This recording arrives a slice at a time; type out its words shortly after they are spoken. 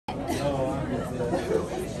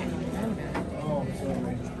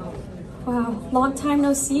Wow, long time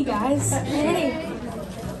no see, guys. Hey. I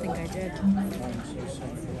think I did.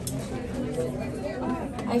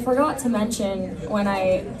 I forgot to mention when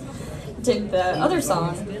I did the other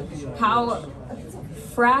song how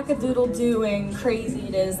frackadoodle-doing crazy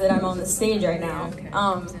it is that I'm on the stage right now.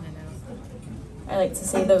 I like to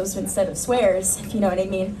say those instead of swears, if you know what I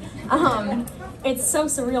mean. It's so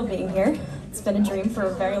surreal being here. It's been a dream for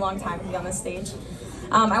a very long time to be on this stage.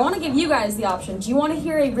 I want to give you guys the option. Do you want to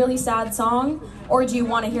hear a really sad song, or do you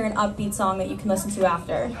want to hear an upbeat song that you can listen to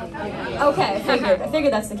after? Okay, I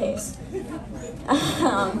figured that's the case.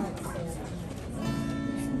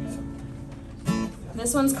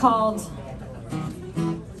 This one's called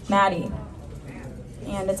Matty,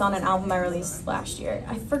 and it's on an album I released last year.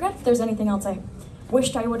 I forget if there's anything else I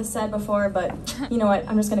wished I would have said before, but you know what,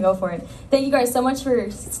 I'm just gonna go for it. Thank you guys so much for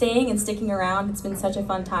staying and sticking around. It's been such a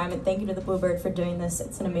fun time, and thank you to the Bluebird for doing this.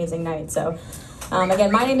 It's an amazing night. So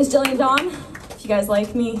again, my name is Jillian Dawn. If you guys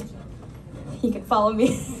like me, you can follow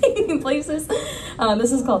me in places.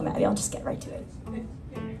 This is called Matty. I'll just get right to it.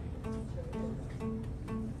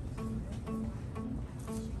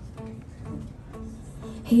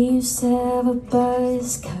 He used to have a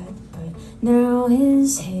buzz cut, but now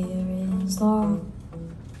his hair is long.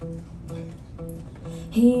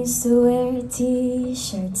 He used to wear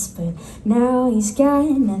t-shirts, but now he's got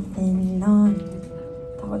nothing on.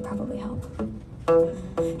 That would probably help.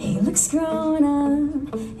 He looks grown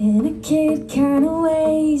up in a kid kind of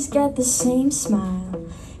way. He's got the same smile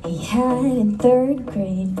he had in 3rd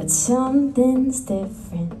grade, but something's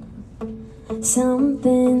different.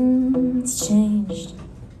 Something's changed.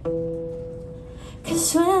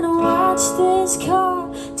 'Cause when I watch this car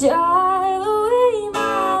drive away,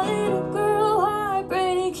 my little girl heart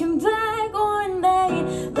breaking back one day.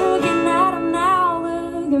 Looking at him now,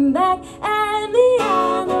 looking back at me,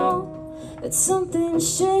 I know that something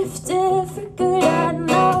shifted for good. I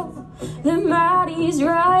know that Matty's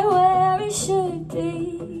right where he should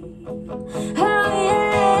be. Oh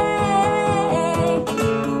yeah.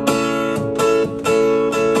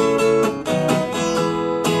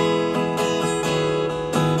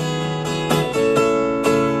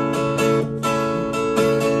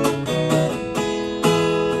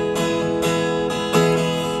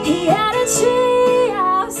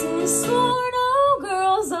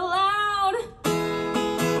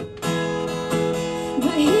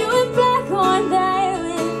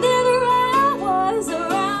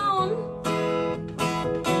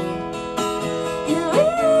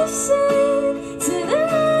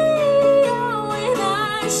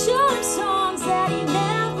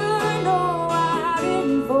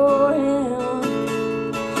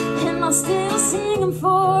 Still singing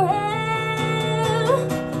for him.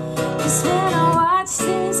 'Cause when I watch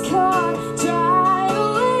this car drive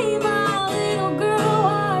away, my little girl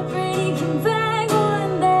heart breaking back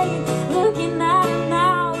one day. Looking at him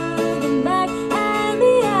now, looking back at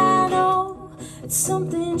me, I know that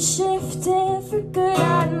something shifted for good.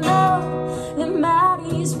 I know that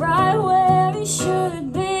Matty's right where he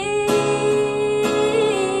should be.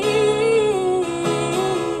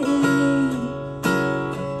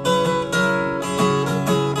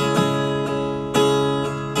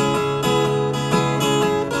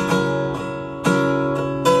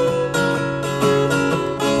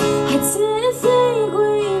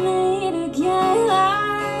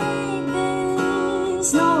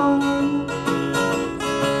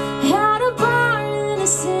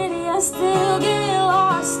 Still get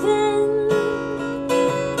lost in.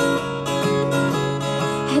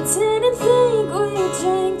 I didn't think we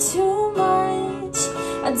drank too much.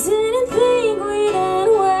 I didn't think we'd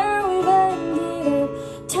end where we've ended up,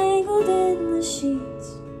 tangled in the sheets,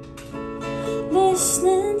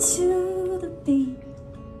 listening to the beat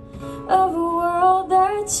of a world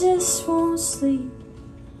that just won't sleep.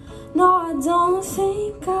 No, I don't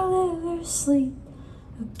think I'll ever sleep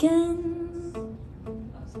again.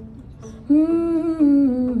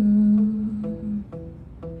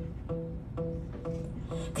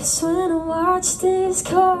 Cause when I watch this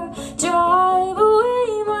car drive away,